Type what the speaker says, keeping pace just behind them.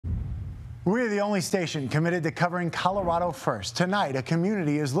We're the only station committed to covering Colorado first. Tonight, a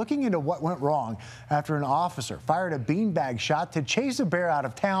community is looking into what went wrong after an officer fired a beanbag shot to chase a bear out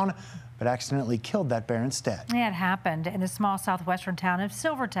of town, but accidentally killed that bear instead. It happened in the small southwestern town of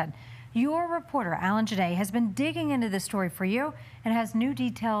Silverton. Your reporter, Alan Janae, has been digging into this story for you and has new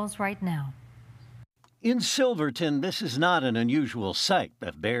details right now. In Silverton, this is not an unusual sight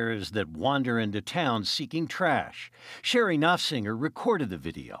of bears that wander into town seeking trash. Sherry Knopfsinger recorded the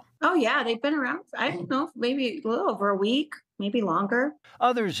video. Oh, yeah, they've been around, I don't know, maybe a little over a week, maybe longer.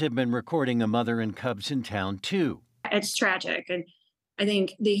 Others have been recording a mother and cubs in town, too. It's tragic. And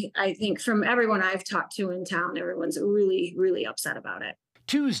I think from everyone I've talked to in town, everyone's really, really upset about it.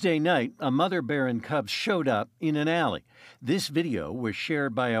 Tuesday night, a mother bear and cubs showed up in an alley. This video was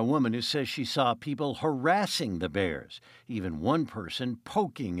shared by a woman who says she saw people harassing the bears, even one person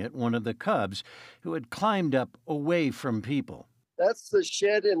poking at one of the cubs who had climbed up away from people. That's the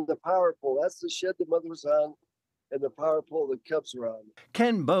shed and the power pole. That's the shed the mother was on and the power pole the cubs are on.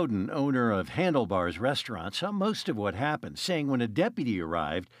 Ken Bowden, owner of Handlebars Restaurant, saw most of what happened, saying when a deputy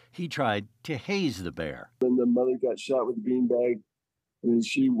arrived, he tried to haze the bear. Then the mother got shot with a beanbag, and then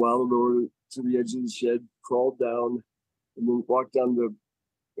she waddled over to the edge of the shed, crawled down, and then walked down the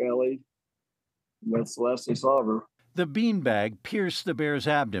alley. And that's the last I saw of her. The beanbag pierced the bear's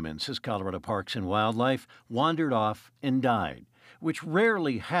abdomen, says Colorado Parks and Wildlife, wandered off and died, which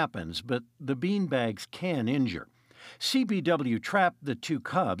rarely happens, but the beanbags can injure. CPW trapped the two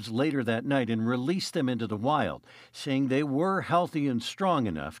cubs later that night and released them into the wild, saying they were healthy and strong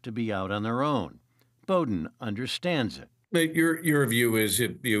enough to be out on their own. Bowden understands it. But your view is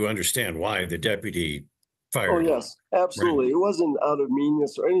you understand why the deputy fired. Oh, yes, absolutely. Right. It wasn't out of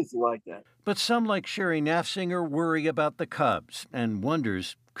meanness or anything like that. But some, like Sherry Knopfsinger, worry about the cubs and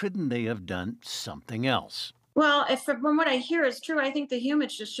wonders, couldn't they have done something else? Well, if from what I hear is true, I think the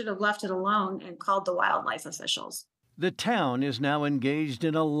humans just should have left it alone and called the wildlife officials. The town is now engaged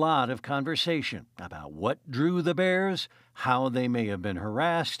in a lot of conversation about what drew the bears, how they may have been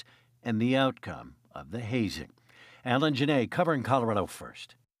harassed, and the outcome of the hazing. Alan Janae covering Colorado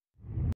First.